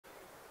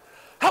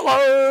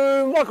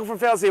Hello, Michael from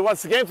Fowles here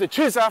once again for the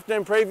Tuesday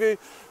afternoon preview.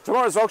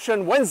 Tomorrow's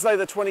auction, Wednesday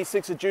the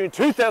 26th of June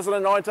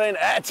 2019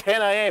 at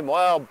 10 AM.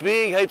 Wow,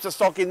 big heaps of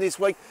stock in this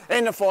week.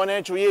 End of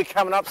financial year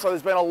coming up, so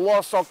there's been a lot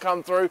of stock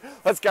come through.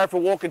 Let's go for a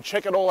walk and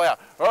check it all out.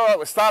 All right,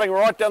 we're starting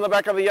right down the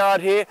back of the yard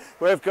here.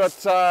 We've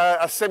got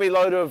a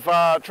semi-load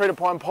of treated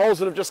pine poles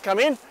that have just come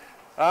in.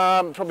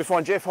 Probably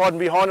find Jeff hiding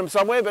behind them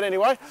somewhere, but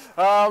anyway.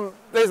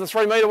 There's the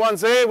 3 metre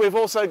ones there. We've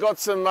also got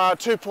some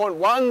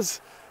 2.1s.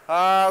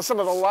 Some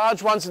of the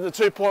large ones in the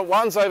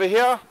 2.1s over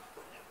here.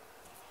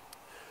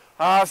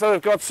 So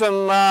we've got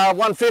some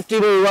 150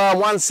 to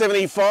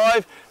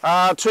 175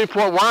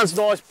 2.1s,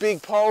 nice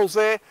big poles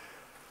there.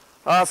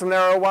 Some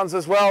narrow ones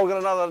as well. We've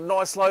got another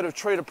nice load of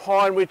treated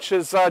pine which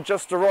has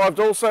just arrived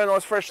also,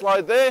 nice fresh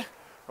load there.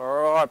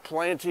 Alright,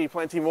 plenty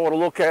more to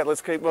look at.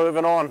 Let's keep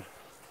moving on.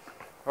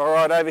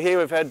 Alright, over here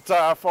we've had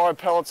 5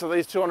 pallets of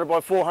these 200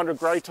 by 400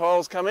 grey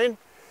tiles come in.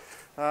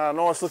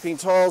 Nice looking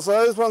tiles,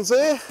 those ones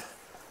there.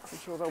 I'm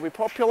sure they'll be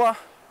popular.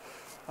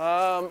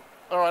 All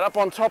right, up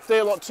on top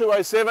there, lot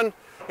 207.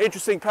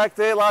 Interesting pack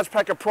there, large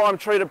pack of prime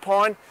treated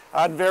pine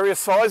in various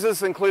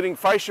sizes, including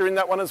fascia in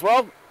that one as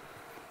well.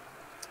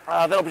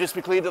 That'll just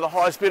be cleared to the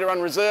highest bidder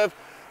on reserve.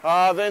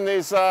 Then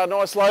there's a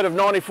nice load of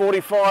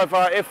 9045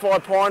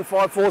 F5 pine,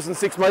 5 4s and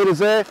 6 metres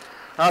there.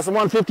 Some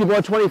 150 by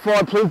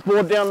 25 plinth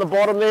board down the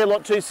bottom there,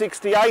 lot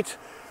 268.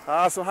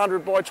 Some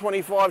 100 by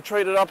 25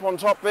 treated up on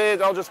top there.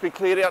 They'll just be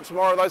cleared out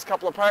tomorrow, those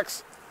couple of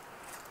packs.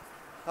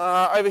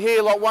 Over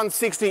here, lot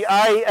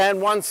 160A and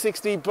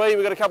 160B,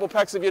 we've got a couple of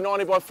packs of your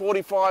 90 by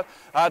 45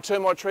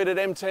 termite treated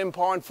M10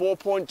 pine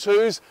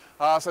 4.2s.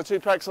 So 2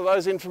 packs of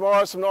those in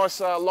tomorrow. Some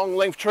nice long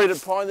length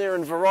treated pine there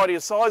in a variety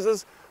of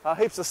sizes.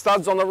 Heaps of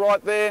studs on the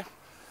right there.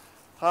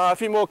 A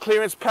few more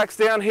clearance packs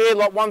down here,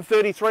 lot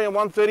 133 and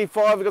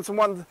 135. We've got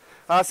some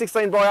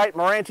 16 by 8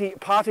 Moranti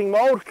parting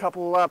mould. A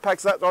couple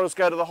packs of that. I'll just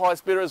go to the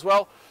highest bidder as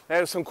well.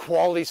 There's some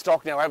quality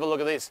stock now. Have a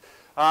look at this.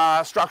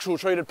 Structural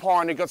treated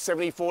pine, you've got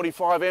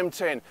 7045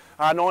 M10,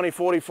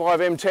 9045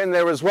 M10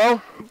 there as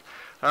well.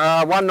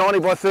 190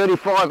 by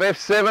 35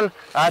 F7,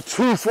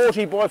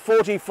 240 by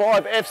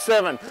 45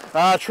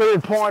 F7,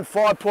 treated pine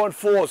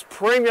 5.4s,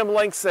 premium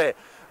lengths there.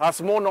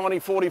 Some more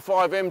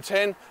 9045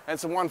 M10 and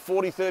some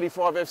 140-35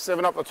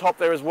 F7 up the top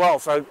there as well.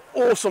 So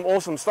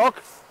awesome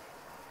stock.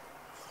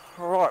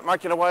 All right,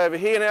 making our way over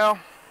here now.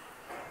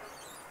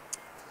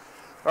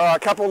 All right, a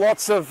couple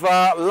lots of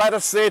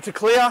lattice there to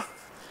clear.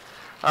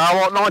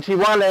 Lot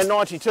 91 and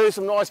 92,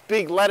 some nice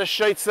big lattice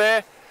sheets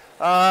there.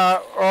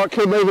 All right,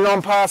 keep moving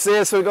on past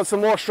there. So we've got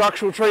some more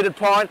structural treated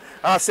pine,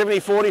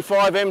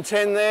 7045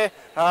 M10 there,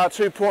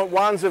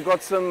 2.1s. We've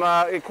got some,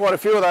 quite a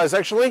few of those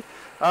actually.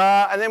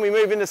 And then we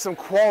move into some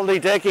quality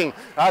decking.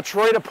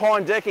 Treated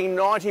pine decking,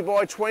 90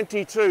 by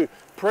 22.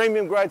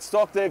 Premium grade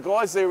stock there,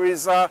 guys. There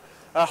is a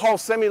whole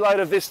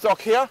semi-load of this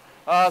stock here.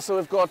 So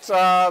we've got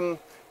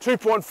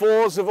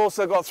 2.4s, we've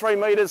also got 3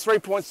 metres,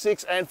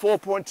 3.6 and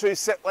 4.2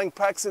 set length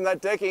packs in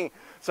that decking.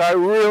 So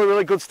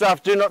really good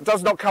stuff.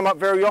 Does not come up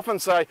very often,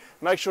 so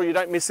make sure you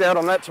don't miss out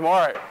on that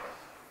tomorrow.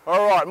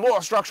 All right,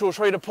 more structural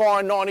treated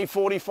pine,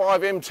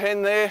 9045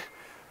 M10 there.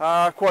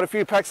 Quite a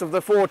few packs of the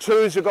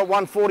 4.2s. You've got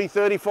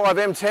 140-35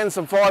 M10,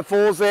 some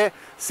 5.4s there,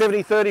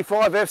 70-35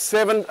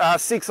 F7,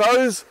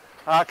 6.0s,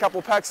 a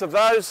couple packs of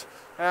those.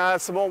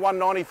 Some more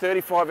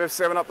 190-35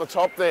 F7 up the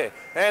top there.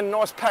 And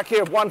nice pack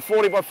here of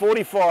 140 by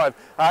 45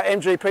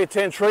 MGP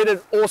 10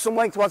 treated. Awesome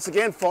length once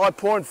again,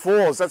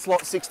 5.4s. That's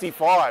lot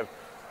 65.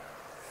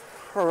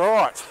 All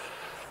right.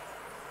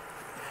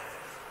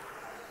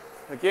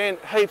 Again,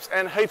 heaps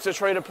and heaps of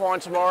treated pine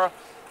tomorrow.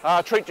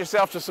 Treat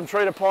yourself to some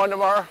treated pine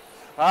tomorrow.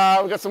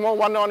 We've got some more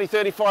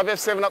 190-35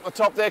 F7 up the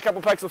top there, a couple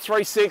of packs of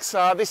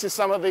 3.6. This is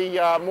some of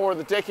the more of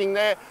the decking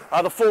there.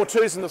 The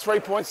 4.2s and the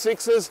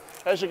 3.6s.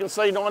 As you can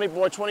see, 90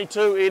 by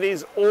 22. It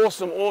is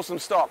awesome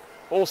stock.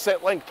 All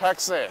set length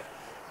packs there.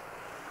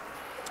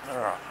 All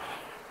right.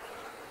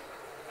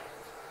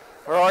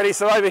 Alrighty,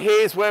 so over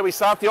here is where we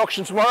start the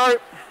auction tomorrow.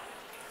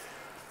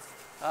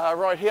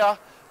 Right here.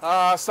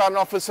 Starting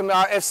off with some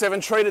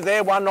F7 treated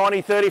there,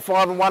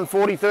 190-35 and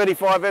 140-35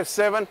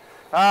 F7.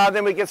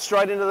 Then we get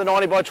straight into the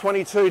 90 by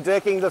 22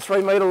 decking, the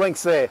 3 metre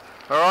lengths there.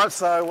 All right,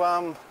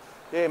 so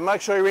yeah,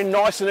 make sure you're in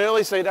nice and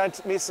early so you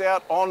don't miss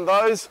out on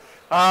those.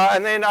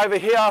 And then over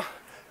here,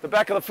 the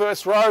back of the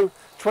first row,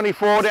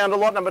 24 down to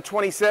lot number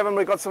 27,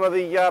 we've got some of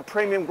the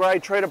premium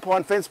grade treated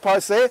pine fence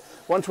posts there,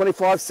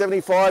 125,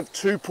 75,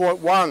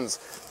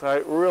 2.1s.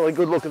 So really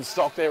good looking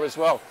stock there as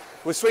well.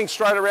 We'll swing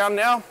straight around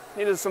now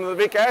into some of the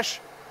Vic Ash.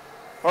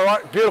 All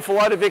right, beautiful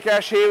load of Vic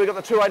Ash here. We've got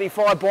the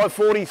 285 by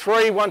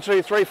 43, 1,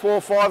 2, 3,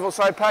 4, 5 or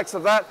so packs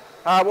of that.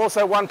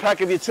 Also 1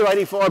 pack of your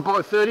 285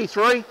 by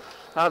 33.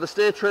 The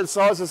stair tread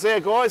sizes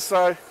there, guys.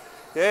 So,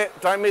 yeah,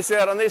 don't miss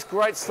out on this.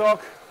 Great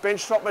stock.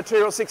 Bench top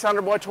material,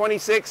 600 by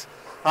 26.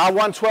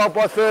 112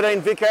 by 13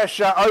 Vic Ash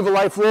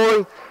overlay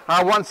flooring.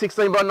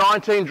 116 by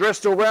 19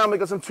 dressed all round. We've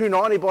got some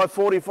 290 by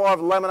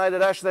 45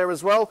 laminated ash there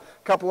as well.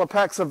 A couple of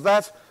packs of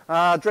that.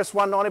 Dressed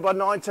 190 by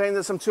 19.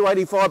 There's some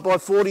 285 by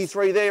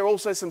 43 there.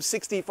 Also some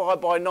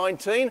 65 by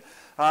 19.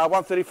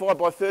 135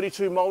 by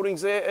 32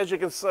 mouldings there. As you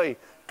can see,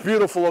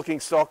 beautiful looking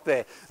stock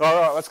there. All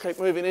right, let's keep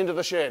moving into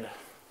the shed.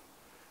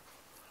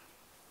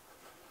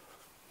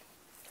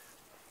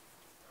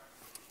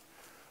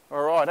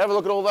 All right, have a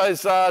look at all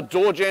those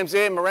door jambs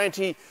there.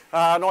 Meranti,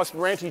 nice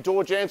Meranti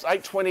door jambs,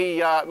 820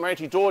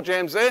 Meranti door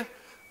jambs there.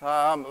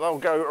 They'll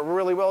go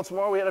really well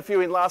tomorrow. We had a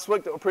few in last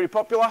week that were pretty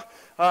popular.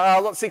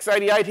 Lot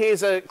 688,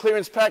 here's a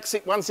clearance pack,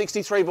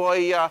 163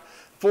 by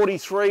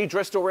 43,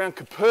 dressed all around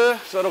Kapur,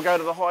 so it'll go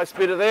to the highest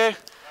bidder there.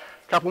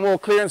 A couple more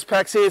clearance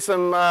packs here,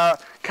 some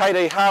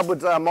KD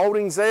hardwood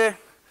mouldings there.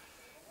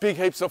 Big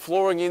heaps of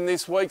flooring in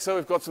this week, so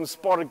we've got some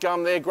spotted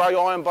gum there, grey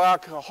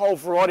ironbark, a whole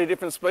variety of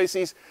different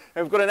species.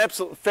 And we've got an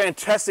absolute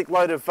fantastic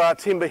load of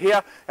timber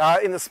here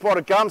in the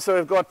spotted gum, so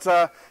we've got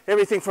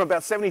everything from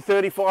about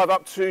 70-35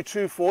 up to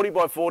 240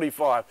 by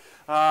 45.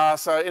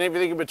 So and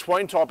everything in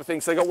between type of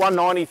things. So you've got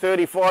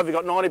 190-35, you've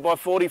got 90 by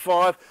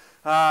 45,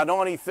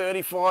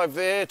 90-35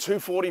 there,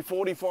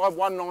 240-45,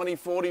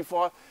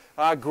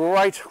 190-45.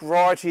 Great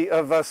variety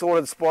of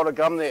assorted spotted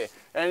gum there.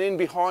 And in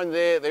behind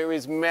there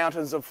is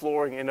mountains of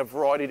flooring in a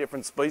variety of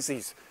different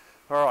species.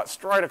 All right,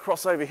 straight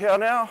across over here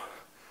now.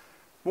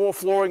 More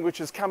flooring which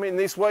has come in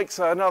this week,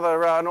 so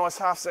another nice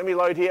half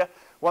semi-load here.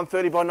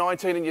 130 by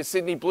 19 in your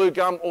Sydney blue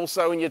gum,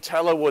 also in your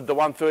tallow wood, the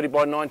 130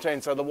 by 19,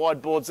 so the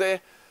wide boards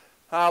there.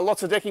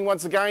 Lots of decking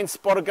once again,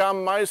 spotted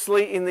gum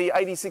mostly in the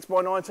 86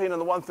 by 19 and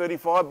the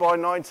 135 by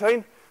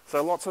 19.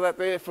 So lots of that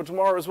there for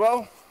tomorrow as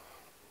well.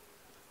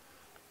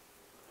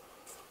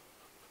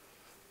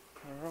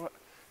 All right.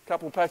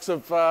 Couple packs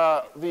of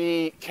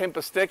the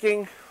Kemper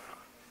decking.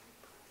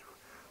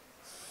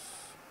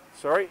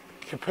 Sorry,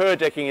 Kapur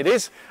decking it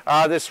is.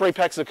 There's 3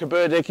 packs of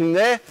Kapur decking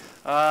there.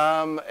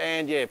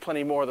 And yeah,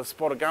 plenty more of the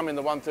spotted gum in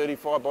the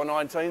 135 by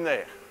 19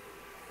 there.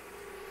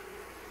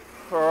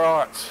 All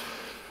right.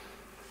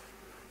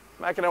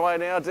 Making our way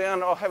now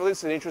down. Oh, have a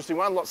listen, an interesting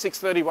one. Lot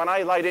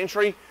 631A, late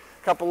entry.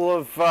 Couple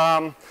of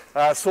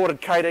sorted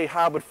KD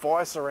hardwood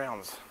fire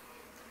surrounds.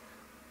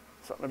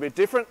 Something a bit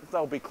different.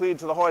 They'll be cleared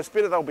to the highest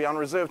bidder. They'll be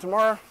unreserved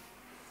tomorrow.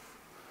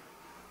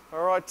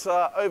 All right,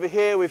 over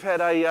here we've had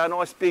a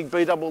nice big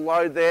B double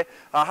load there.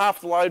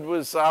 Half the load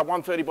was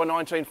 130 by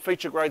 19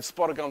 feature grade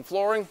spotted gum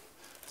flooring,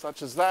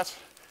 such as that.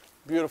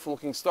 Beautiful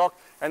looking stock.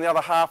 And the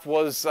other half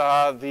was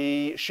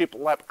the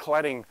shiplap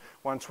cladding,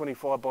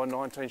 125 by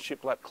 19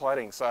 shiplap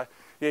cladding. So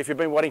yeah, if you've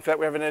been waiting for that,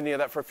 we haven't had any of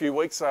that for a few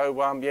weeks. So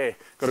yeah,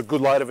 got a good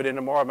load of it in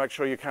tomorrow. Make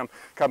sure you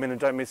come in and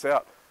don't miss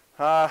out.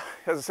 As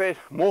I said,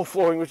 more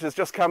flooring which has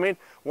just come in,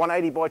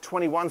 180 by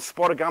 21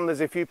 spotted gum. There's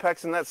a few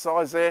packs in that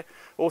size there.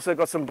 Also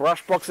got some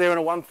brush box there in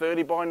a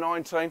 130 by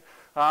 19.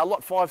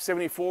 Lot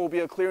 574 will be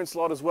a clearance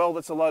lot as well.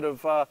 That's a load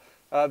of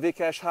Vic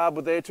Ash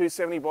hardwood there,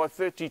 270 by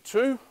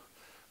 32.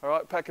 All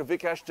right, pack of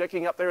Vic Ash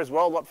decking up there as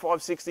well, lot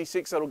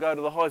 566. That'll go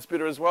to the highest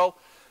bidder as well.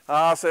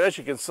 So as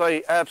you can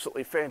see,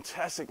 absolutely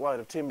fantastic load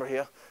of timber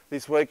here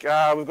this week.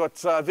 We've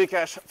got Vic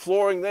Ash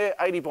flooring there,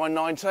 80 by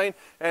 19,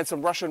 and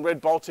some Russian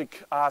Red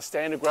Baltic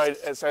standard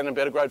and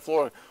better grade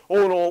flooring.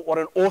 All in all, what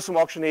an awesome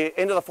auction here,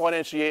 end of the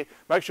financial year.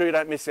 Make sure you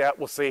don't miss out.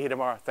 We'll see you here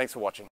tomorrow. Thanks for watching.